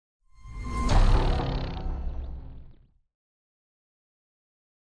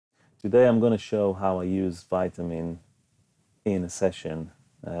Today I'm going to show how I use Vitamin in a session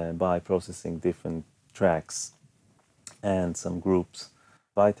by processing different tracks and some groups.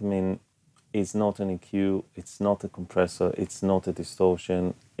 Vitamin is not an EQ, it's not a compressor, it's not a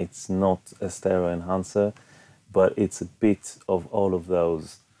distortion, it's not a stereo enhancer, but it's a bit of all of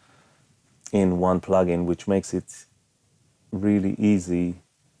those in one plugin, which makes it really easy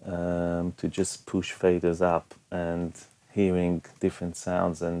to just push faders up and hearing different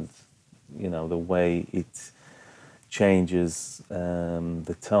sounds and the way it changes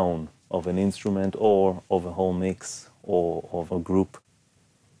the tone of an instrument or of a whole mix or of a group.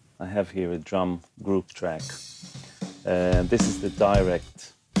 I have here a drum group track. This is the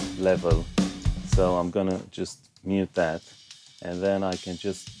direct level, so I'm gonna just mute that, and then I can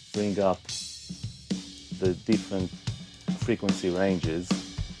just bring up the different frequency ranges.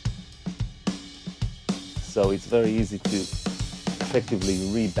 So it's very easy to effectively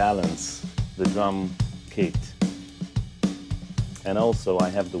rebalance the drum kit. And also I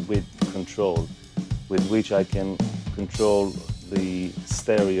have the width control with which I can control the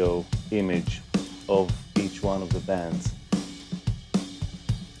stereo image of each one of the bands.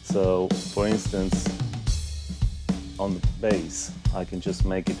 So for instance, on the bass I can just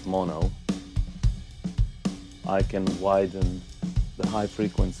make it mono. I can widen the high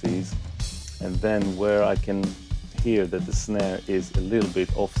frequencies, and then where I can hear that the snare is a little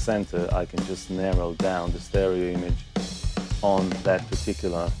bit off center, I can just narrow down the stereo image on that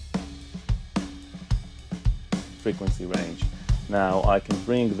particular frequency range. Now I can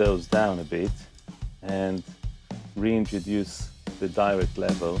bring those down a bit and reintroduce the direct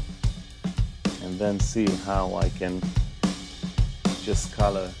level, and then see how I can just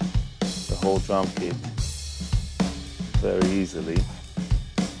color the whole drum kit very easily.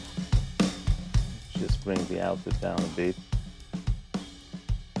 Just bring the output down a bit.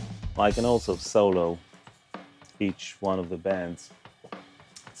 I can also solo each one of the bands,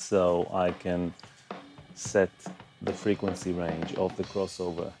 so I can set the frequency range of the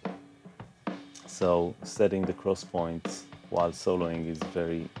crossover. So setting the cross points while soloing is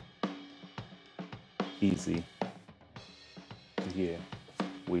very easy to hear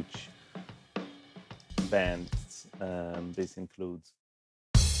which bands this includes.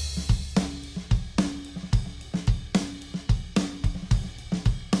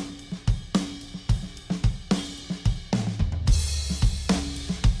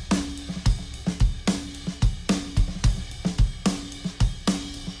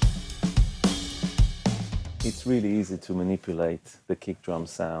 It's really easy to manipulate the kick drum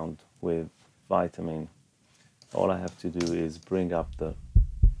sound with Vitamin. All I have to do is bring up the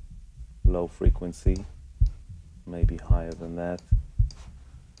low frequency, maybe higher than that.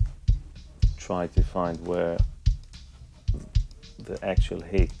 Try to find where the actual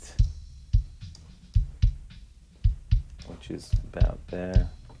hit, which is about there,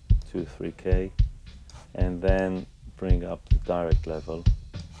 2-3K, and then bring up the direct level.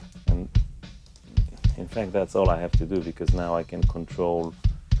 And in fact, that's all I have to do, because now I can control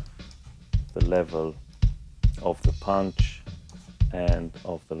the level of the punch and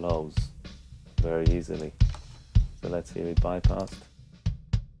of the lows very easily. So let's hear it bypassed.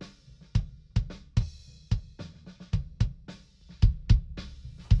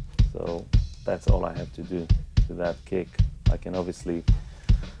 So that's all I have to do to that kick. I can obviously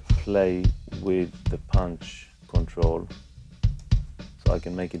play with the punch control, so I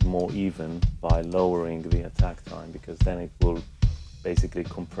can make it more even by lowering the attack time, because then it will basically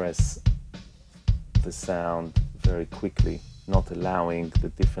compress the sound very quickly, not allowing the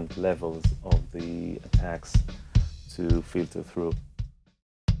different levels of the attacks to filter through.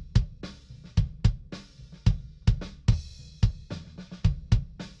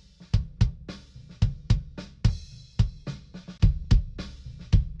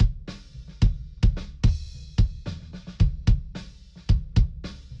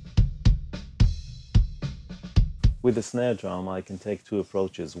 With the snare drum, I can take two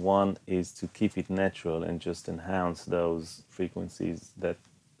approaches. One is to keep it natural and just enhance those frequencies that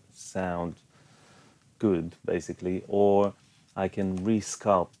sound good, basically, or I can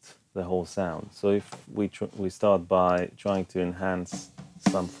re-sculpt the whole sound. So if we start by trying to enhance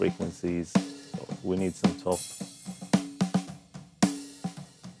some frequencies, we need some top,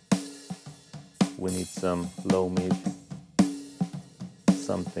 we need some low mid,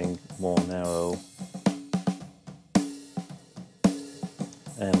 something more narrow,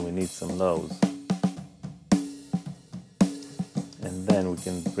 and we need some lows. And then we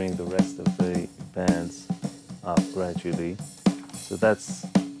can bring the rest of the bands up gradually. So that's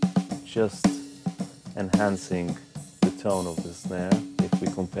just enhancing the tone of the snare. If we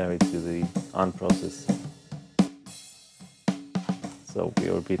compare it to the unprocessed. So we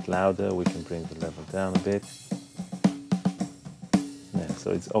are a bit louder, we can bring the level down a bit. Yeah,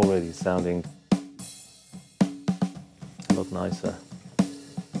 so it's already sounding a lot nicer.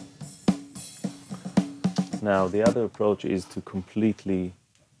 Now the other approach is to completely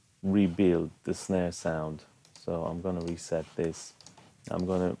rebuild the snare sound. So I'm going to reset this. I'm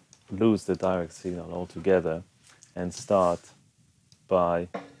going to lose the direct signal altogether and start by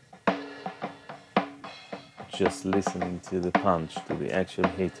just listening to the punch, to the actual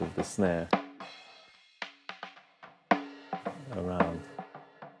hit of the snare around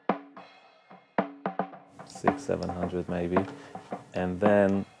 600-700 maybe, and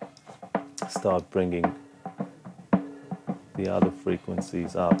then start bringing the other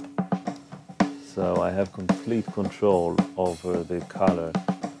frequencies up. So I have complete control over the color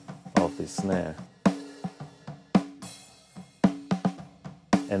of the snare.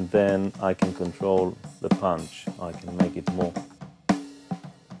 And then I can control the punch. I can make it more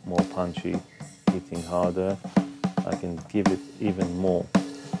punchy, hitting harder. I can give it even more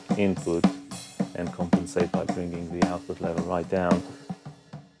input and compensate by bringing the output level right down.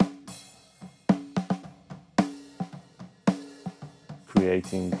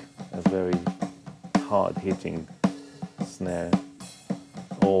 Creating a very hard-hitting snare.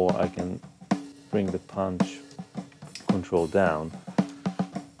 Or I can bring the punch control down,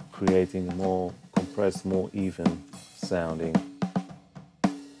 creating a more compressed, more even sounding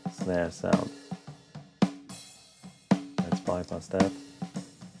snare sound. Let's bypass that.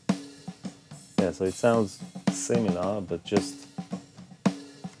 Yeah, so it sounds similar, but just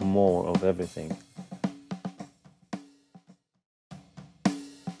more of everything.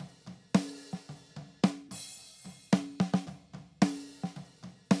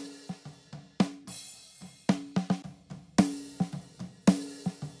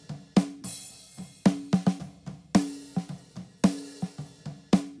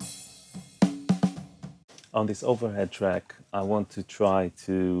 On this overhead track, I want to try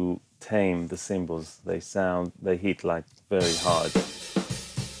to tame the cymbals. They hit like very hard,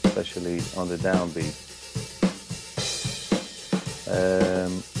 especially on the downbeat.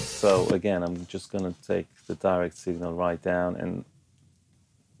 So again, I'm just gonna take the direct signal right down and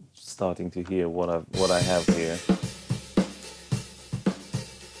starting to hear what I have here.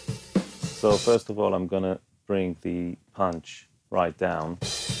 So first of all, I'm gonna bring the punch right down.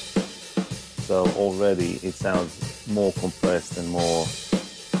 So already it sounds more compressed and more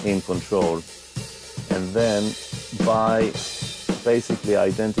in control. And then by basically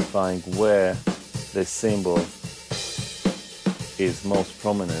identifying where the cymbal is most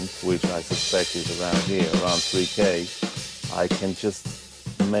prominent, which I suspect is around here, around 3K, I can just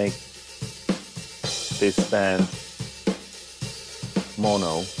make this band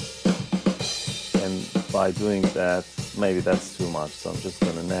mono. And by doing that, maybe that's too much, so I'm just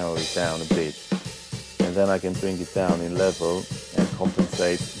going to narrow it down a bit. And then I can bring it down in level and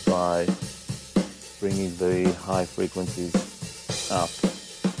compensate by bringing the high frequencies up.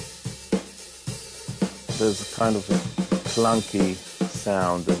 There's a kind of a clunky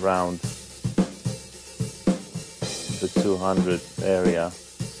sound around the 200 area,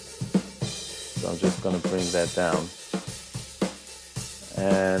 so I'm just going to bring that down.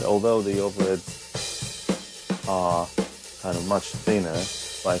 And although the overheads are kind of much thinner,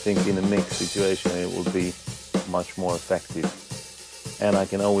 but I think in a mix situation it will be much more effective. And I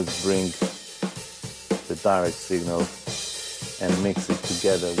can always bring the direct signal and mix it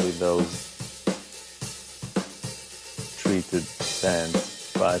together with those treated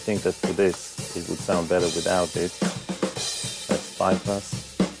bands. But I think that for this it would sound better without it. Let's bypass.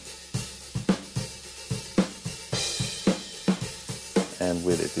 And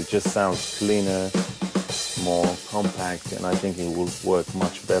with it just sounds cleaner, more compact, and I think it will work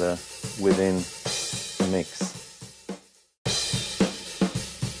much better within the mix.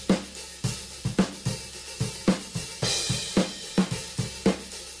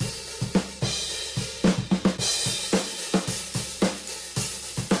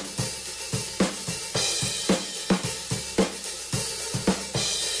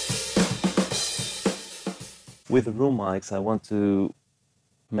 With the room mics, I want to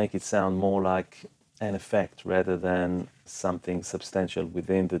make it sound more like an effect rather than something substantial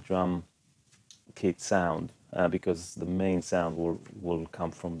within the drum kit sound, because the main sound will come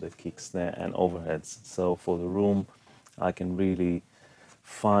from the kick, snare and overheads. So for the room, I can really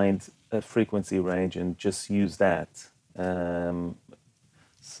find a frequency range and just use that.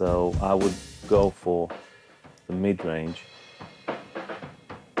 So I would go for the mid-range,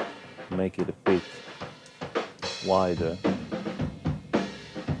 make it a bit wider,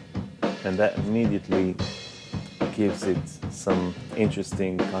 and that immediately gives it some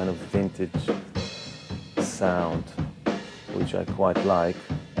interesting kind of vintage sound, which I quite like.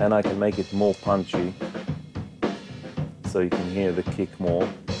 And I can make it more punchy, so you can hear the kick more.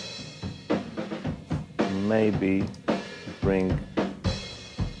 Maybe bring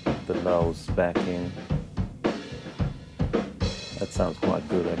the lows back in. That sounds quite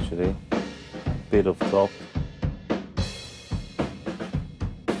good actually. Bit of top.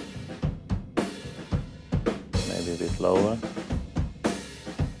 Maybe a bit lower.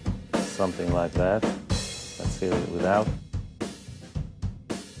 Something like that. Let's hear it without.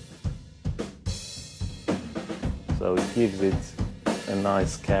 So it gives it a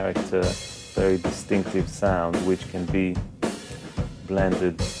nice character, very distinctive sound, which can be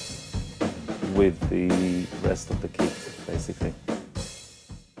blended with the rest of the kit, basically.